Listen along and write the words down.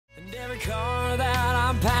car that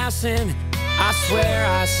I'm passing, I swear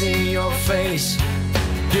I see your face.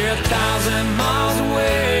 You're 1,000 miles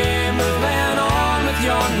away, moving on with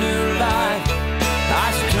your new life. I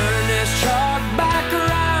should turn this truck back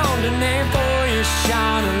around and aim for your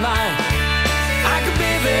shining light. I could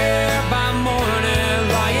be there by morning,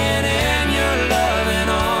 lying in your loving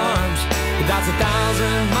arms. But that's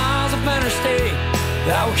 1,000 miles of interstate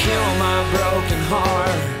that will kill my broken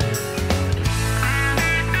heart.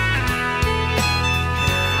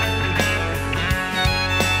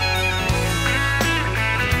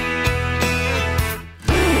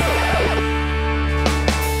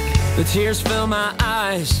 The tears fill my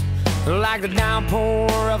eyes like the downpour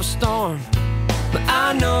of a storm. But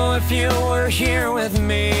I know if you were here with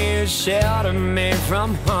me, you'd shelter me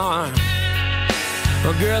from harm.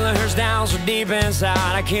 Well, girl, it hurts down so deep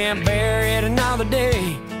inside, I can't bear it another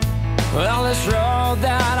day. Well, this road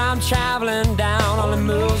that I'm traveling down only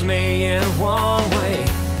moves me in one way.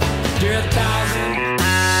 You're 1,000.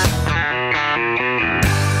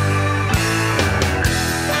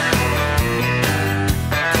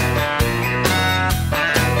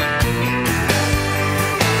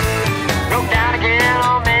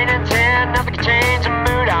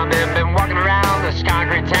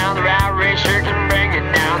 Concrete town, the right race sure can bring it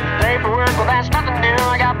down. Paperwork, well that's nothing new.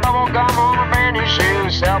 I got bubble gum on my brand new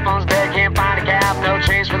shoes. Cell phone's dead, can't find a cab. No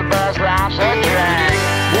change for the bus, life's a drag.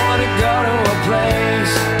 Wanna go to a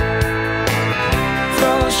place,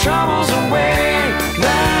 throw those troubles away.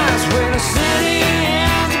 That's where the city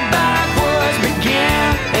ends, the backwoods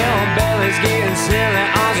begin. Hillbillies getting silly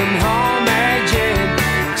on some homemade gin.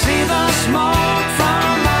 See the smoke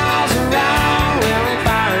from miles around. Well, we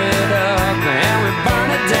fire it up and we burn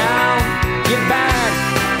it down. Get back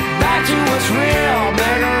to what's real.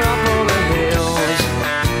 Beggar up on the hills.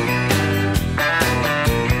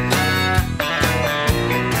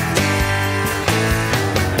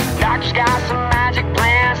 Doctor's got some magic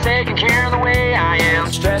plans, taking care of the way I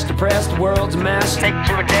am. Stressed, depressed, the world's a mess. Take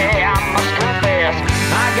to a day, I must confess,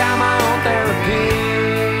 I got my own therapy.